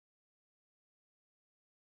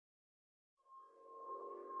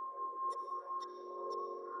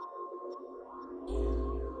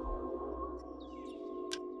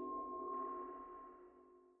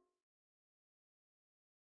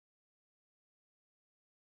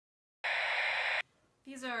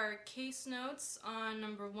These are case notes on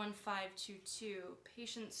number 1522.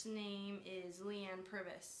 Patient's name is Leanne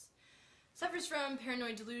Purvis. Suffers from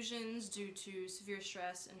paranoid delusions due to severe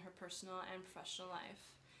stress in her personal and professional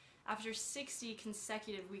life. After 60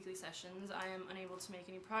 consecutive weekly sessions, I am unable to make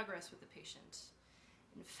any progress with the patient.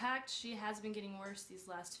 In fact, she has been getting worse these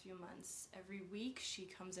last few months. Every week she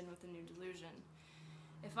comes in with a new delusion.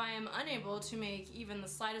 If I am unable to make even the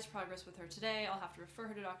slightest progress with her today, I'll have to refer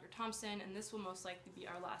her to Dr. Thompson, and this will most likely be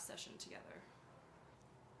our last session together.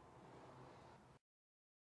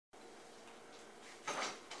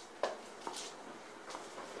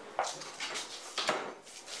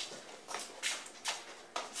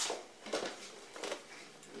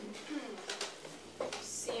 You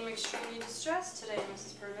seem extremely distressed today,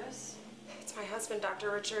 Mrs. Purvis. It's my husband,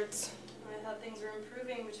 Dr. Richards. I thought things were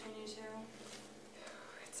improving between you two.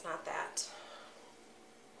 It's not that.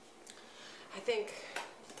 I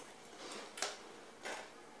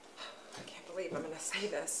can't believe I'm going to say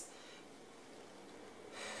this.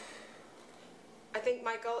 I think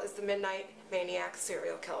Michael is the midnight maniac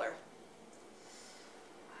serial killer.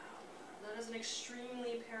 Wow, that is an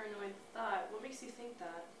extremely paranoid thought. What makes you think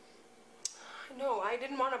that? No, I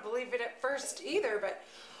didn't want to believe it at first either, but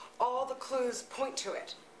all the clues point to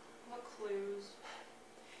it. What clues?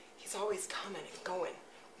 He's always coming and going.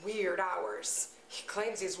 Weird hours. He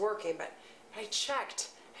claims he's working, but I checked,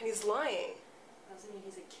 and he's lying. Doesn't mean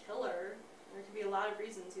he's a killer. There could be a lot of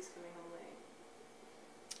reasons he's coming home late.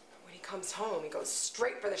 When he comes home, he goes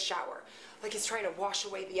straight for the shower, like he's trying to wash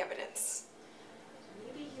away the evidence.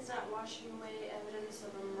 Maybe he's not washing away evidence of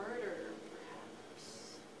a murder,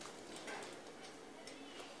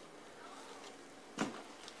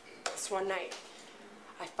 perhaps. This one night,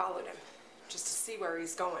 I followed him just to see where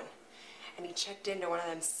he's going. And he checked into one of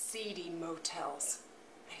them seedy motels.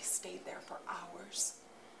 And he stayed there for hours.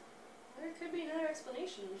 There could be another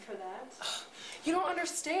explanation for that. You don't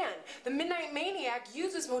understand. The midnight maniac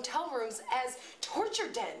uses motel rooms as torture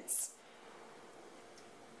dens.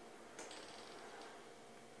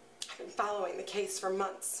 I've been following the case for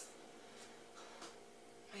months.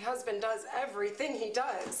 My husband does everything he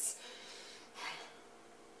does.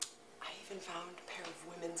 I even found a pair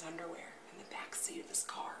of women's underwear in the back seat of his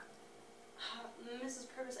car. Mrs.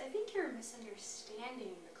 Purvis, I think you're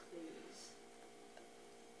misunderstanding the clues.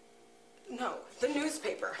 No, the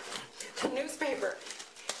newspaper. The newspaper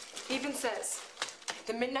even says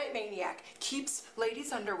the midnight maniac keeps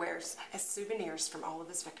ladies' underwears as souvenirs from all of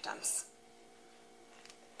his victims.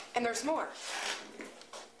 And there's more.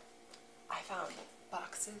 I found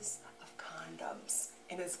boxes of condoms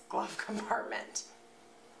in his glove compartment.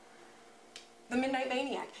 The midnight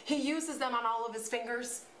maniac, he uses them on all of his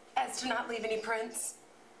fingers as to not leave any prints.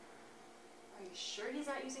 Are you sure he's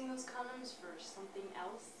not using those condoms for something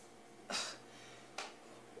else?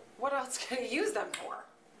 What else can he use them for?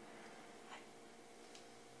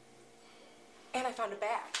 And I found a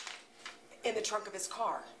bag in the trunk of his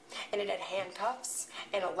car, and it had handcuffs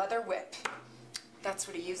and a leather whip. That's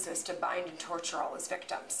what he uses to bind and torture all his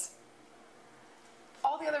victims.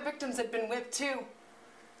 All the other victims had been whipped too.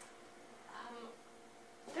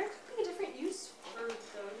 There could be a different use for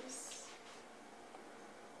those.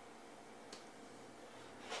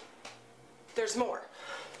 There's more.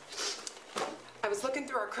 I was looking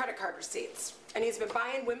through our credit card receipts, and he's been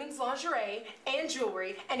buying women's lingerie and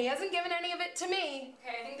jewelry, and he hasn't given any of it to me.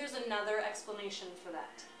 Okay, I think there's another explanation for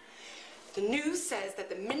that. The news says that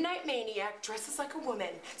the midnight maniac dresses like a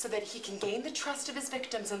woman so that he can gain the trust of his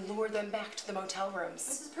victims and lure them back to the motel rooms.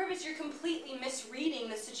 Mrs. Purvis, you're completely misreading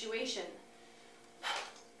the situation.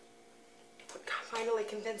 What finally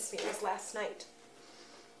convinced me was last night.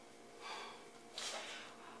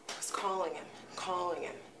 I was calling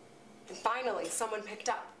him, and finally someone picked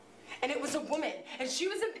up. And it was a woman, and she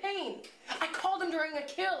was in pain. I called him during a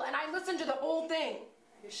kill, and I listened to the whole thing.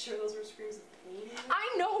 Are you sure those were screams of pain?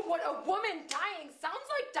 I know what a woman dying sounds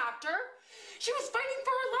like, doctor. She was fighting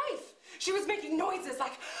for her life. She was making noises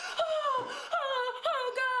like, oh, oh,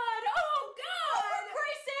 oh God, oh God. Oh, for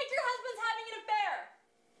Christ's sake, your husband's having an affair.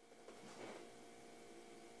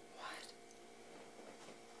 What?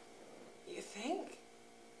 You think?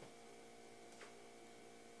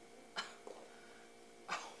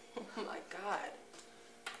 Oh my God.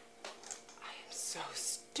 I am so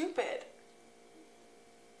stupid.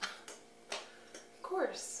 Of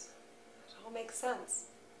course. It all makes sense.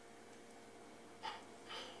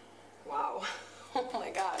 Wow. Oh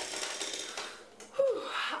my God. Whew.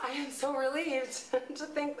 I am so relieved to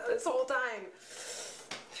think that this whole time.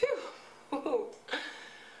 Phew.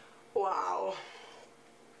 Wow.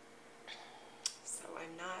 So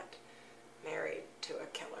I'm not married to a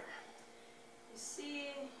killer. You see,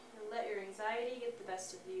 let your anxiety get the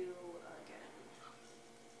best of you again.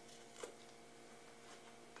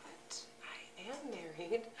 But I am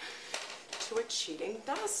married to a cheating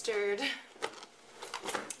bastard.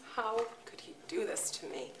 How could he do this to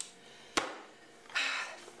me?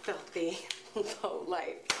 Filthy,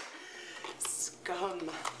 low-life, scum-sucking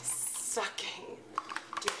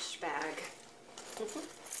douchebag.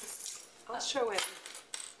 I'll show him.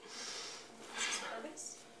 Mrs.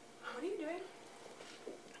 Purvis, what are you doing?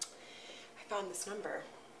 I found this number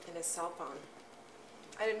in his cell phone.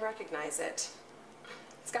 I didn't recognize it.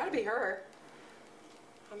 It's gotta be her.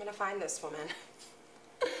 I'm gonna find this woman.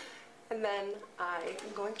 And then I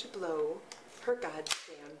am going to blow her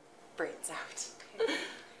goddamn brains out. Okay.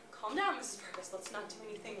 Calm down, Mrs. Purvis. Let's not do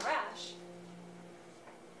anything rash.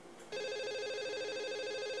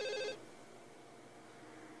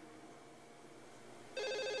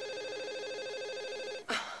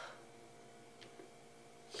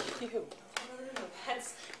 You. No,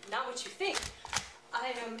 that's not what you think.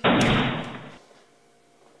 I am...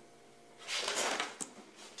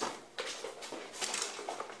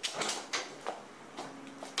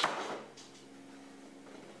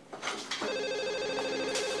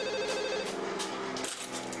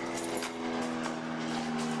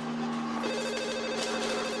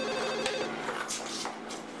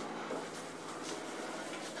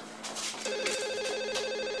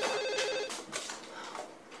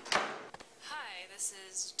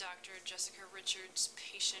 Dr. Jessica Richards'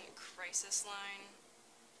 patient crisis line.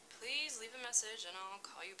 Please leave a message and I'll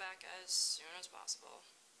call you back as soon as possible.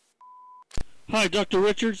 Hi, Dr.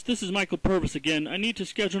 Richards. This is Michael Purvis again. I need to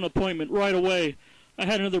schedule an appointment right away. I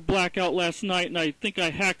had another blackout last night, and I think I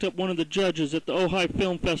hacked up one of the judges at the OJAI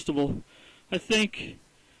Film Festival. I think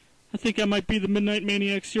I might be the Midnight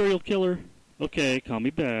Maniac serial killer. Okay, call me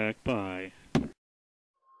back. Bye.